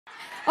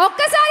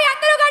ఒక్కసారి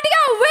అందరూ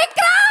గట్టిగా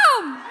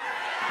Vikram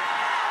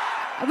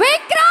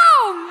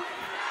Vikram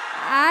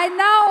and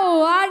now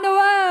on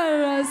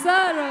over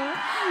sir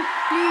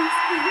please.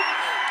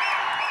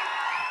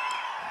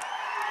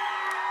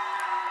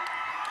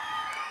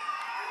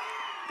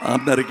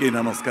 అందరికీ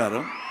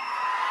నమస్కారం.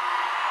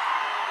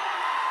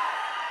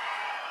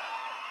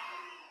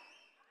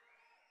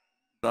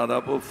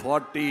 దాదాపు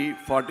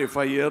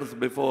 45 ఇయర్స్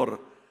బిఫోర్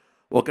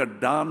ఒక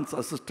డాన్స్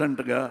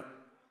అసిస్టెంట్గా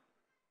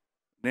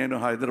నేను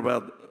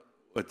హైదరాబాద్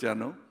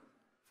వచ్చాను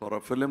ఫర్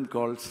అ ఫిలిం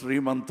కాల్డ్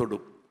శ్రీమంతుడు,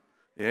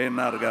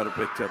 ఏఎన్ఆర్ గారి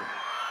picture.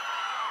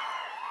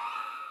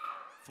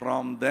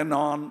 From then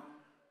on,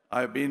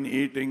 I've been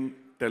eating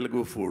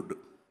Telugu food,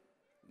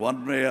 one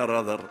way or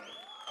other.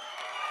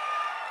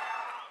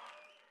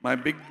 My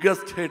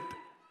biggest hit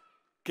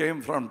came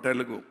from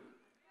Telugu.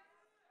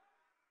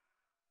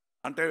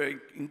 అంటే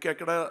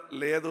ఇంకెక్కడ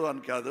లేదు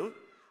అని కాదు,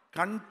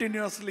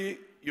 continuously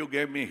you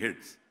gave me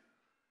hits.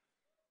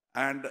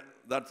 And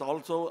that's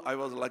also I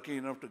was lucky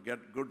enough to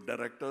get good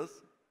directors.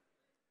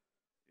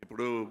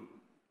 ఇప్పుడు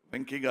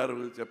వెంకీ గారు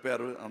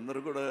చెప్పారు,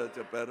 అందరూ కూడా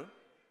చెప్పారు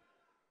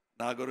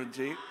నా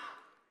గురించి.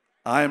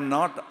 I'm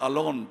not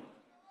alone.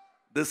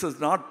 This is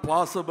not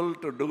possible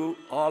to do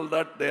all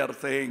that they are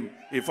saying.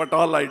 If at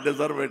all I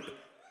deserve it.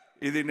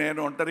 ఇది నేను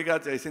ఒంటరిగా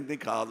చేసింది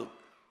కాదు.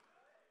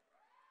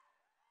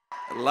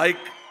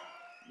 Like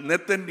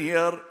Nitin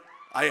here,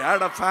 I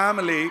had a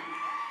family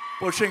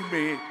pushing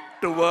me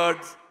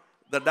towards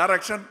the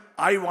direction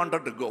I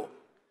wanted to go.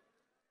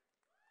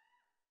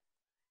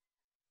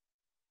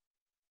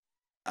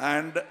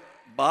 And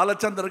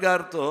Balachandra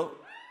గారితో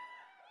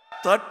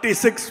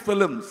 36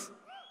 films.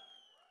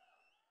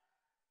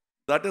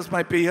 That is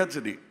my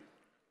PhD.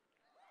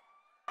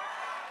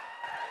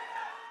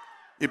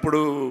 ఇప్పుడు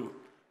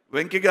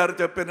వెంకీ గారు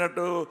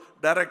చెప్పినట్టు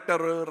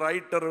director,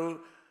 writer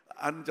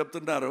అని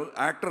చెప్తున్నారు,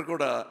 యాక్టర్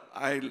కూడా.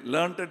 I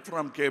learned it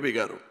from KB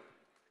గారు.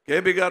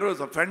 కేబీ గారు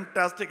is a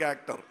fantastic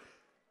actor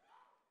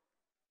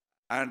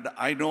and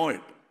I know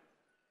it.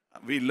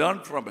 We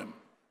learn from him.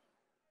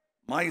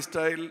 My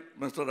style,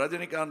 mister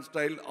Rajinikanth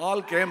style,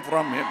 all came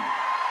from him.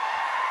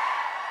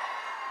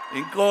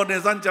 ఇంకో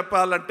నిజం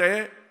చెప్పాలంటే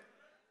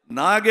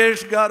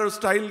నాగేష్ గారు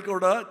స్టైల్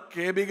కూడా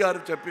కేబీ గారు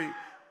చెప్పి,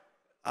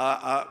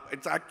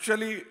 it's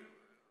actually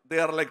they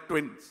are like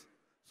twins.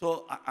 So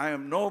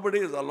I'm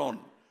nobody is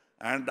alone.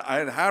 And I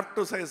have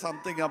to say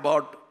something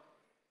about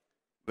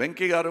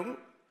Venky గారు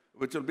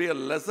which will be a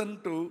lesson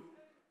to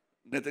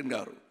Nitin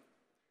గారు,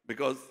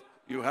 because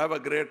you have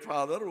a great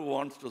father who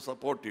wants to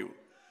support you.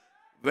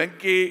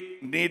 Venky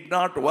need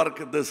not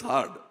work this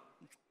hard.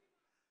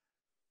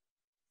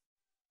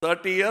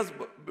 30 years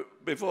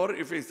before,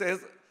 if he says,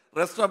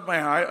 rest of my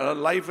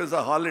life is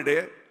a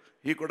holiday,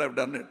 he could have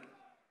done it.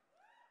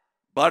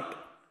 But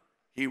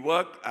he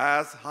worked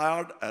as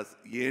hard as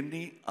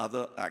any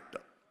other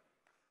actor.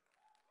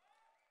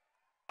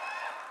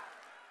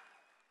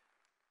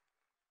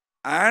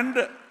 And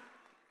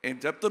in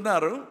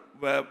చెప్తున్నారు,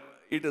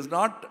 it is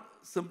not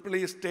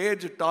simply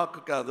stage talk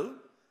కాదు.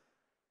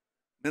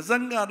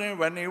 నిజంగానే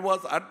when he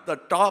was at the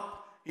top,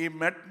 he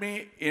met me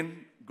in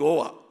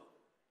Goa.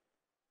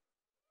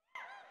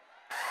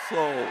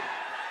 So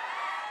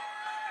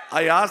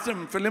I asked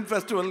him, film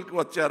ఫెస్టివల్కి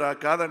వచ్చారా?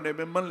 కాదండి,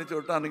 మిమ్మల్ని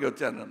చూడటానికి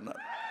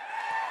వచ్చానన్నారు.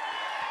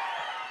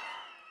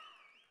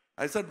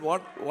 I said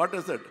what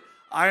is it?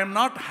 I'm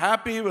not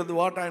happy with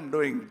what I'm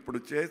doing. ఇప్పుడు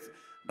చేసి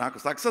నాకు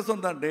సక్సెస్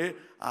ఉందండి,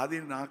 అది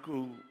నాకు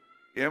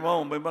ఏమో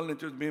మిమ్మల్ని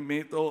చూసి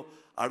మీతో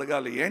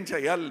అడగాలి, ఏం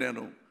చెయ్యాలి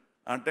నేను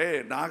అంటే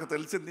నాకు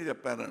తెలిసింది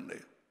చెప్పానండి.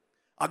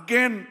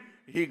 Again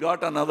he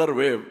got another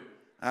wave.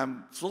 I'm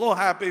so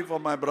happy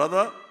for my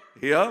brother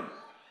here.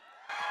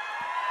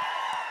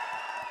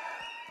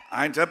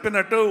 ఆయన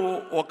చెప్పినట్టు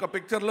ఒక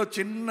పిక్చర్లో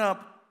చిన్న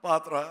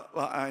పాత్ర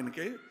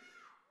ఆయనకి.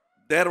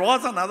 There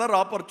was another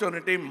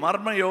opportunity.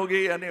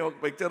 మర్మయోగి అని ఒక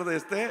పిక్చర్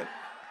తీస్తే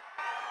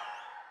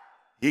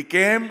he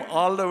came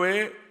all the way.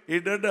 He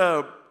did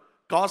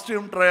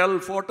costume trial,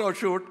 photo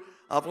shoot.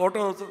 ఆ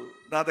ఫోటోస్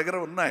నా దగ్గర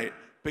ఉన్నాయి.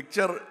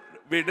 Picture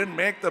we didn't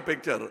make the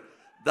picture.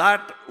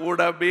 That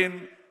would have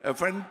been a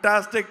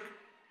fantastic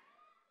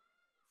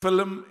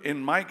film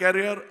in my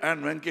career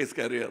and Venky's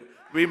career.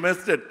 We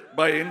missed it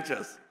by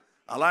inches.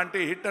 అలాంటి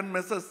hit and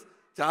missus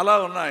చాలా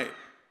ఉన్నాయి.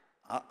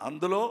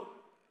 అందులో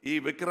ఈ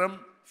Vikram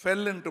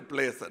fell in to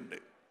place అండి.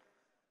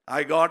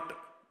 I got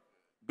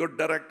good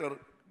director,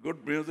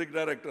 good music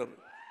director,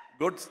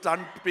 good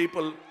stunt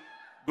people,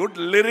 good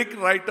lyric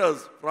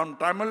writers. From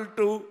Tamil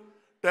to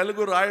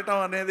Telugu రాయటం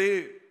అనేది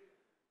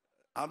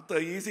అంత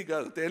easy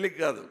కాదు, తేలిక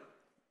కాదు.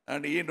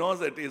 అండ్ ఈ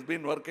knows it. Is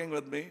been working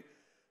with me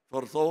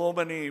for so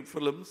many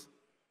films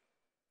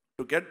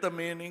to get the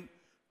meaning,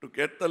 to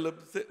get the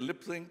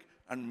lip sync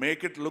and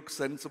make it look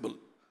sensible.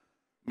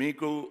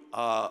 Meeku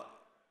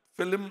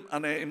film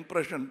ane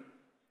impression,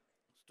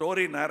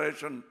 story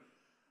narration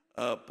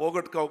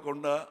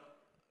pogotkavakunda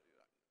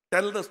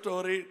tell the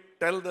story,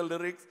 tell the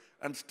lyrics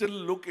and still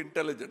look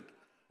intelligent.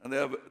 And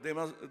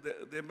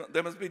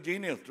they must be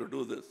genius to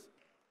do this.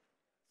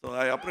 So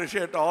I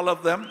appreciate all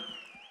of them.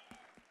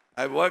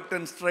 I worked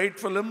in straight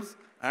films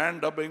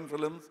and dubbing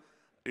films.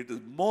 it is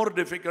more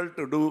difficult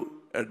to do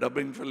a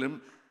dubbing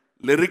film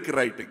lyric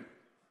writing.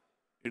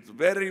 It's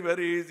very,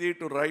 very easy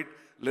to write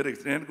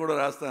lyrics. నేను కూడా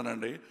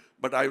రాస్తానండి,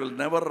 but I will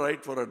never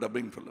write for a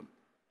dubbing film.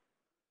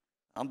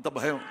 అంత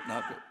భయం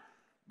నాకు.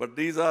 But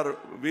these are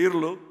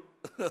వీరులు.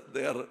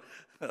 They are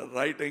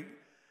writing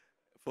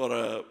for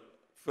a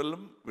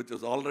film which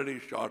is already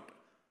shot.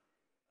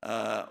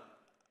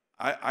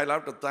 I'll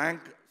have to thank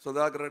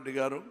Sudhakar Reddy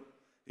garu.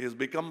 He has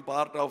become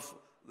part of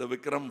the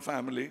Vikram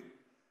family.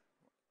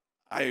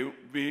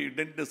 We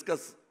didn't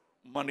discuss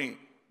money,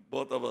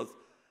 both of us.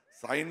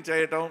 Sign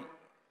cheyatam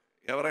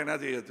evaraina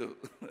cheyochu.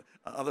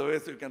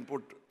 Otherwise you can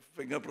put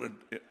fingerprint.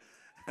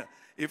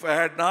 If I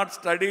had not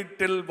studied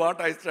till what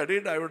I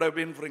studied, I would have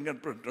been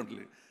fingerprint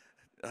only.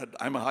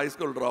 I'm a high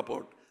school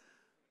dropout.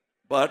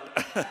 But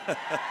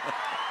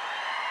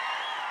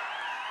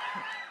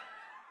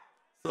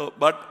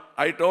but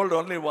I told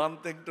only one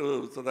thing to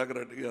Sudhakar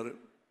Reddy garu.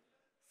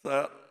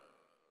 Sir,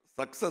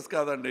 success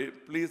kadandi,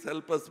 please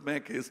help us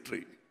make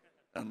history.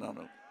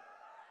 అన్నాను.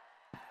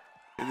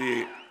 ఇది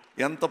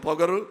ఎంత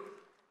పొగరు,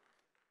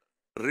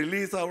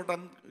 release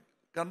అవటం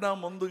కన్నా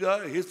ముందుగా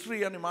history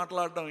అని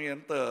మాట్లాడడం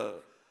ఎంత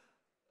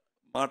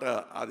మాట.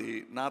 అది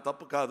నా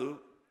తప్పు కాదు,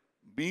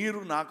 మీరు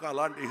నాకు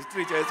అలాంటి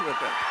హిస్టరీ చేసి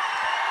పెట్టారు,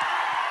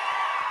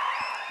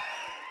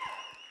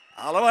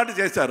 అలవాటు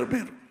చేశారు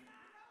మీరు.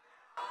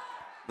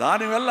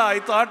 దానివల్ల I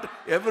thought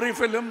every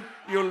film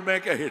you will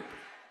make a hit.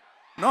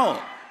 No,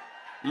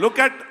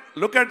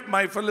 look at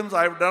my films.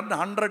 I've done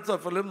hundreds of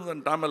films in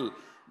Tamil.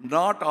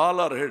 Not all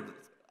are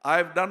hits.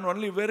 I've done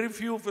only very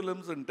few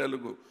films in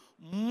Telugu.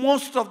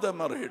 Most of them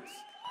are hits.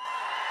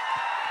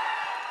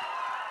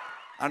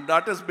 And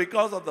that is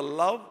because of the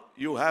love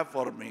you have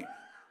for me.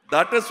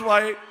 That is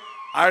why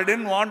I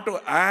didn't want to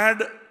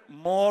add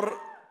more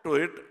to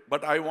it,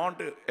 but I want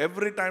to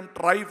every time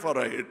try for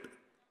a hit.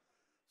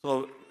 So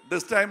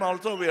this time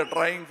also we are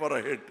trying for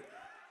a hit.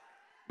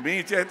 మీ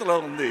చేతిలో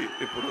ఉంది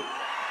ఇప్పుడు.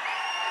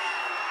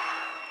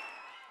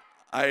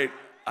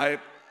 I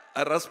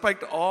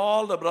respect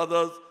all the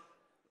brothers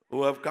who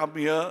have come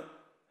here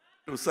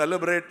to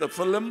celebrate the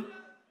film,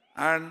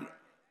 and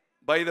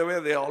by the way,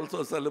 they also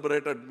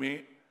celebrated me.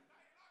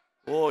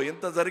 Oh,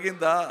 ఇంత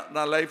జరిగిందా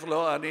నా లైఫ్లో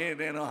అని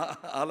నేను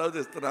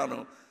ఆలోచిస్తున్నాను.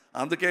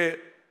 అందుకే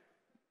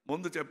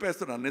ముందు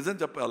చెప్పేస్తున్నాను, నిజం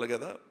చెప్పాలి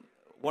కదా,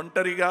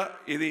 ఒంటరిగా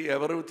ఇది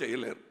ఎవరూ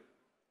చేయలేరు.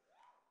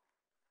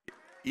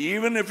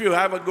 Even if you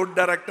have a good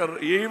director,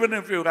 even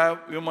if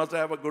you must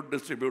have a good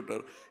distributor.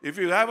 If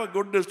you have a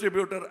good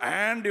distributor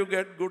and you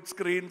get good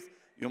screens,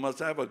 you must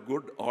have a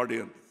good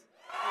audience.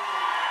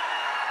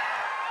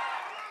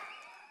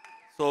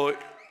 So,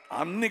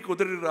 anni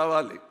kudiri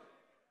ravali.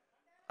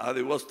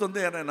 Adi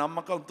vastundi ane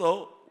nammakamto,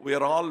 we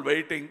are all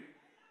waiting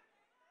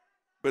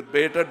with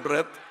bated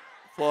breath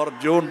for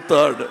June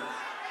 3rd.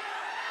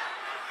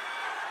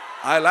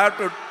 I'll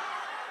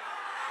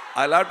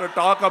have to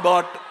talk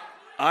about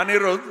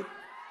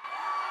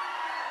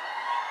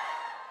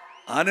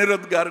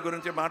Anirudh గారి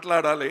గురించి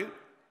మాట్లాడాలి.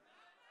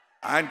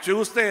 ఆయన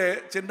చూస్తే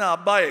చిన్న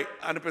అబ్బాయి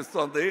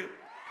అనిపిస్తుంది,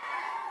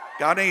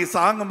 కానీ ఈ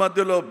సాంగ్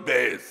మధ్యలో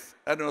బేస్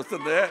అని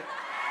వస్తుంది,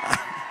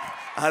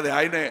 అది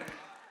ఆయనే.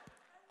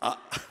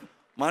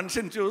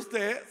 మనిషిని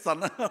చూస్తే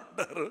సన్నగా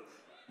ఉంటారు,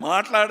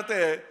 మాట్లాడితే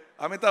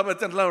అమితాబ్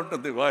బచ్చన్లా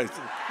ఉంటుంది voice.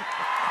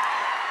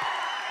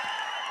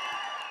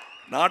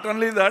 Not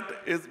only that,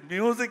 his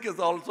music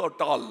is also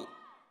tall.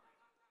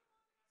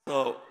 So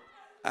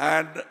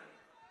and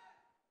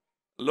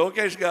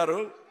Lokesh garu,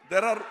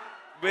 there are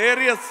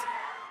various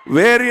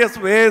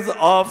ways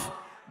of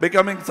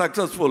becoming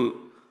successful.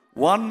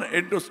 One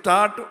is to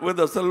start with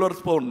a silver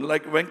spoon,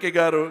 like Venki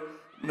garu,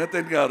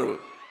 Nitin garu.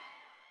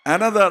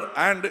 Another,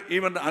 and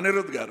even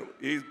Anirudh garu,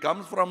 he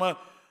comes from a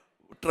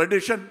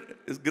tradition.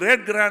 His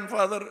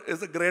great-grandfather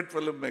is a great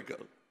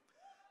filmmaker.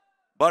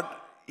 But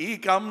he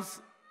comes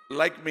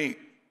like me.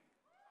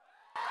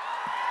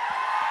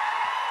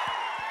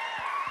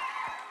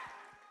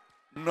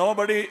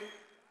 Nobody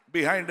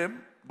behind him,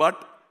 but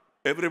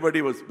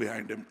everybody was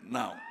behind him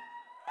now.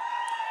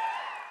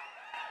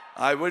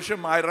 I wish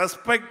him, I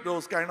respect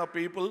those kind of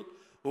people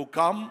who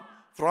come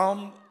from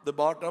the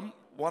bottom.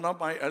 One of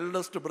my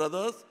eldest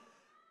brothers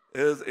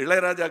is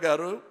Ilayaraja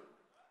garu.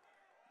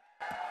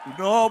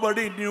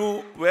 Nobody knew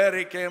where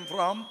he came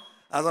from.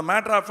 As a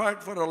matter of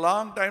fact, for a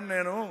long time,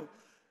 nenu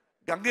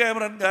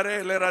Gangayamarn gare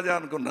Ilayaraja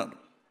anukunnanu.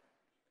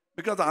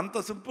 Because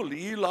anta simple,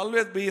 he will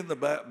always be in the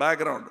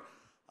background.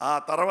 Aa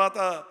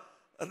tarvata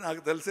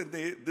నాకు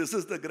తెలిసింది, this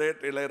is the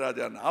great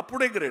Ilaiyaraaja అని.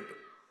 అప్పుడే great.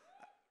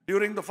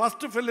 During the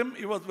first film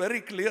he was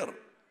very clear,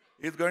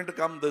 is going to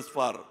come this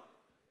far.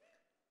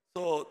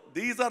 So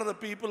these are the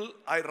people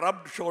I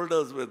rubbed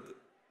shoulders with.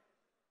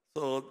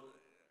 So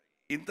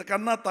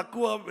ఇంతకన్నా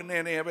తక్కువ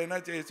నేను ఏమైనా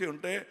చేసి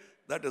ఉంటే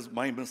that is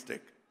my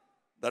mistake.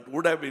 That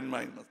would have been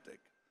my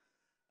mistake.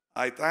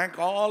 I thank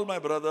all my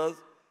brothers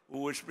who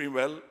wish me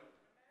well.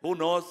 Who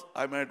knows,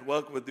 I might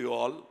work with you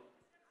all.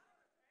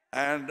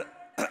 And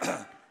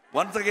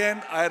once again,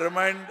 I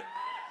remind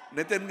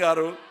Nitin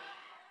garu,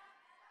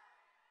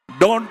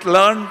 don't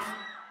learn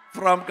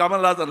from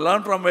Kamal Haasan,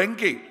 learn from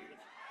Venki.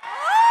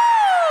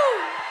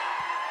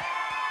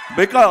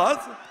 Because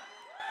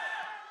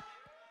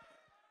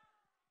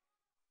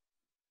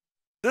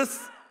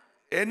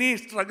any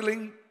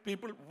struggling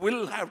people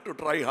will have to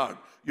try hard.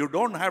 You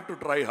don't have to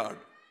try hard.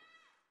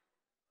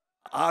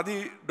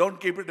 Adi, don't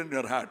keep it in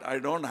your head. I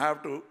don't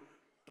have to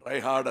try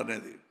hard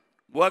anedi.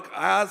 Work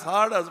as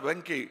hard as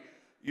Venki.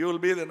 You will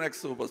be the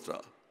next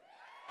superstar.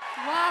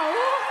 Wow.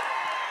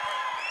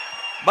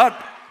 But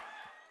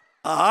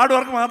hard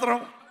work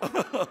matram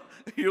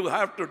you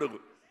have to do.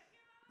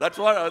 That's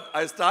why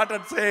I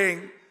started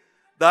saying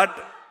that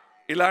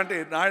ilanti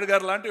Nayudu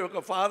garu lanti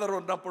oka father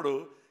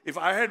unnappudu, if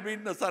I had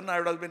been the son, I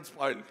would have been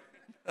spoiled.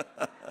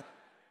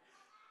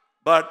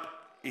 But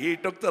he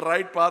took the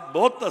right path,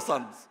 both the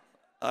sons.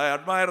 I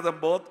admire them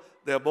both.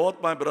 They are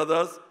both my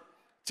brothers.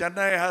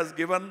 Chennai has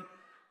given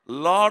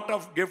lot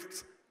of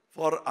gifts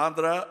for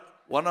Andhra.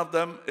 One of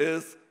them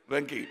is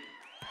Venki.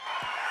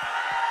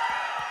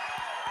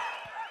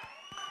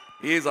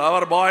 He is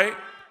our boy.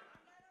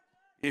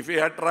 If he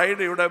had tried,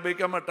 he would have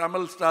become a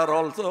Tamil star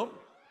also.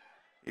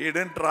 He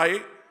didn't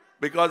try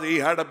because he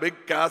had a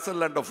big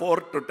castle and a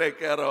fort to take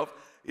care of.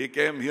 He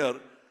came here.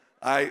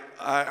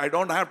 I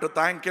don't have to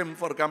thank him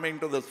for coming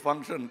to this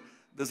function.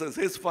 This is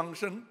his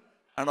function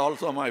and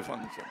also my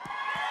function.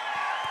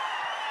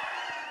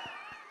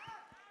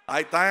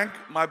 I thank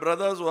my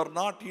brothers who are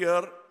not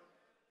here.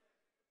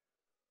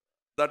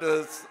 That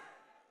is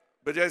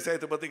Vijay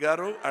Sethupathi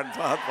Garu and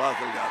Fahad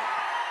Fasil Garu.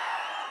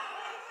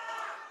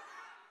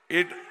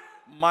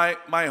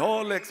 My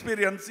whole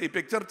experience, ఈ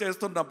picture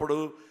చేస్తున్నప్పుడు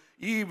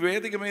ఈ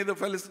వేదిక మీద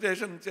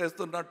felicitation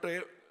చేస్తున్నట్టే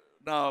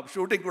నా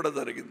shooting కూడా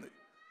జరిగింది.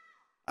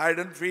 I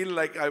didn't feel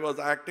like I was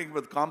acting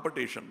with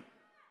competition.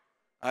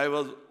 I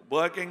was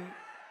working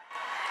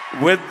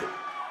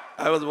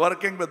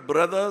with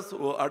brothers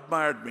who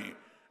admired me,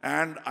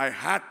 and I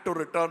had to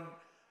return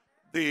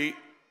the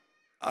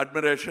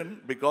admiration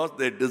because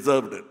they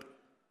deserved it,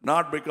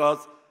 not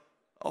because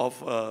of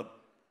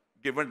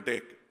give and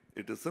take.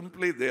 It is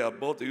simply they are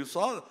both. You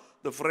saw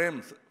the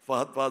frames,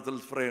 Fahad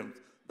Fazil's frames.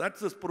 That's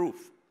his proof.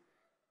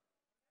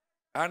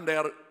 And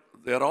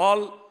they are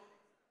all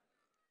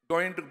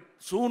going to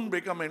soon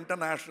become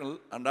international,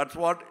 and that's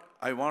what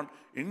I want.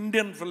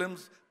 Indian films,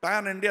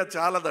 pan-India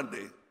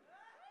chaladandi,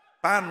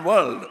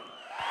 pan-world.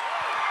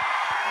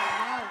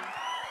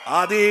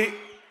 Adi,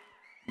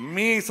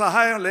 me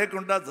sahayam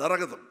lekunda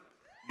zaragadu.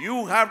 You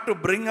have to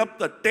bring up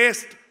the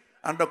taste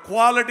and the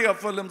quality of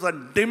films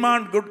and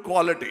demand good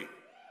quality.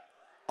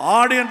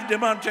 Audience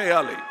demand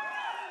cheyali.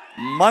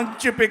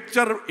 Manchi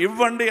picture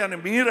ivvandi ani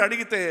meer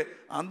adigite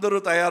andaru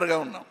tayaruga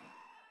unnam.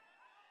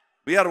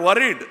 We are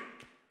worried.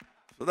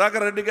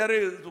 Sudhakar Reddy Garu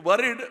is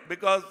worried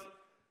because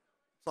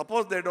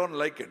suppose they don't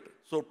like it.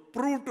 So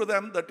prove to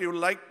them that you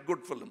like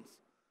good films.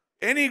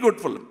 Any good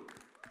film.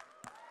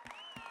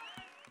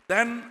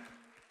 Then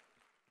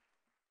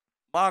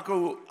maaku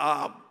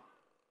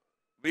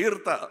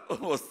veerta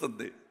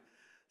vastundi.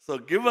 So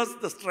give us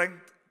the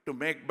strength to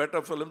make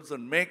better films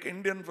and make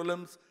Indian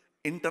films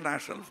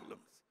international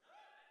films.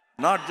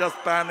 Not just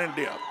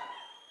pan-India.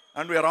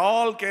 And we are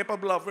all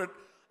capable of it.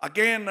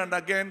 Again and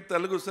again,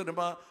 Telugu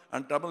cinema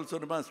and Tamil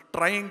cinema is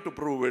trying to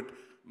prove it,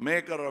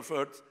 make our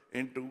efforts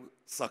into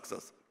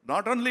success.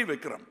 Not only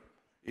Vikram,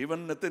 even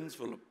Nitin's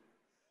film.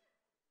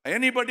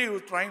 Anybody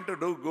who's trying to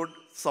do good,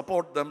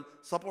 support them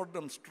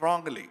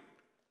strongly.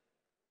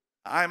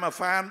 I am a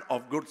fan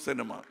of good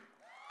cinema.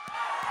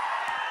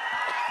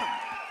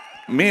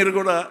 Meer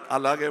kuda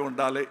alage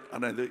undali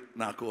anedi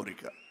na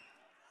korika.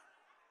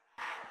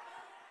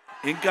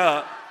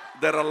 Inka,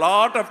 there are a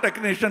lot of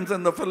technicians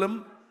in the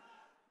film.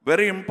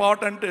 Very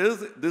important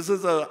is, this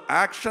is an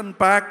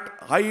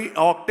action-packed,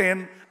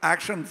 high-octane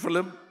action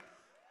film.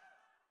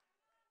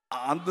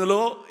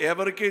 Andulo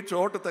evariki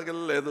chotu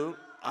tagilaledu.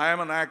 I am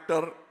an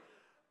actor.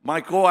 My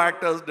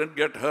co-actors didn't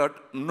get hurt.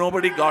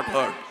 Nobody got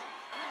hurt.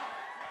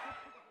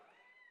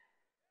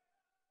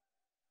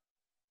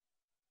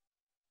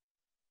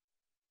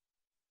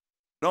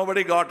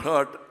 Nobody got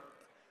hurt.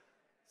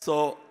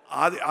 So,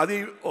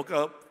 adi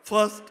oka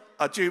first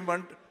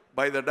achievement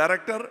by the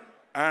director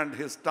and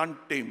his stunt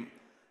team.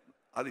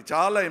 అది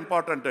చాలా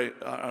important.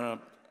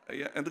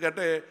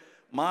 ఎందుకంటే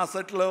మా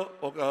సెట్లో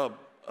ఒక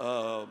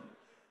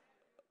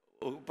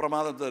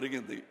ప్రమాదం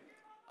జరిగింది.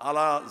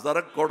 అలా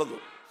జరగకూడదు.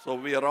 So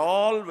we are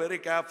all very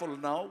careful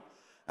now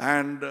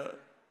and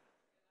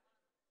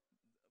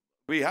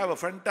we have a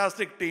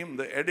fantastic team.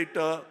 The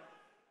editor,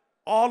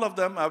 all of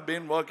them have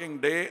been working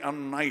day and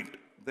night.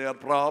 They are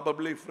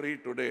probably free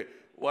today.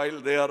 While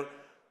they are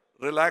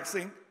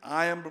relaxing,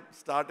 I am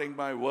starting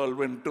my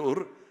whirlwind tour.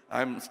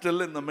 I am still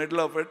in the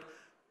middle of it.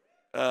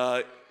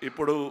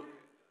 ఇప్పుడు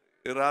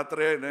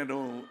రాత్రే నేను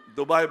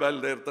Dubai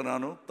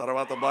బయలుదేరుతున్నాను,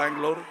 తర్వాత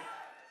బెంగళూరు,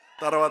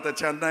 తర్వాత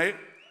చెన్నై,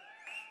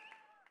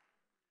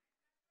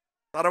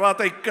 తర్వాత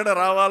ఇక్కడ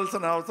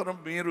రావాల్సిన అవసరం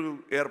మీరు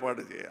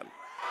ఏర్పాటు చేయాలి.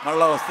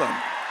 మళ్ళా వస్తాను.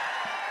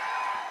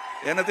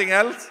 Anything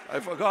else I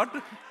forgot?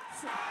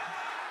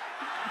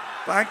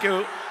 Thank you.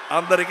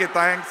 అందరికీ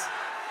thanks.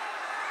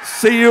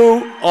 See you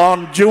on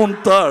June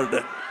 3rd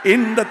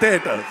in the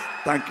theaters.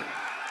 Thank you.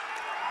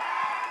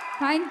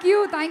 Thank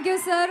you,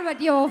 sir. But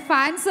your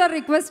fans are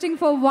requesting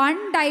for one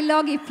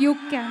dialogue if you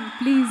can.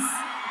 Please,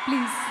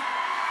 please.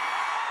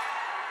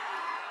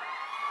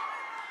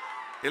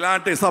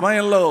 ఇలాంటి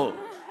సమయంలో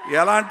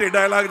ఎలాంటి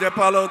dialogue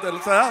చెప్పాలో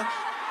తెలుసా?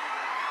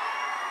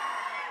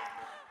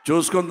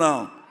 చూసుకుందాం,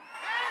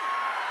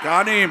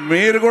 కానీ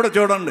మీరు కూడా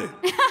చూడండి.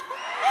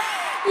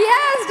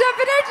 Yes,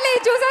 definitely.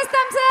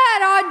 Choosestam, sir.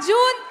 On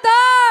June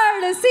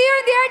 3rd. See you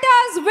in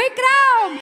theaters. Vikram.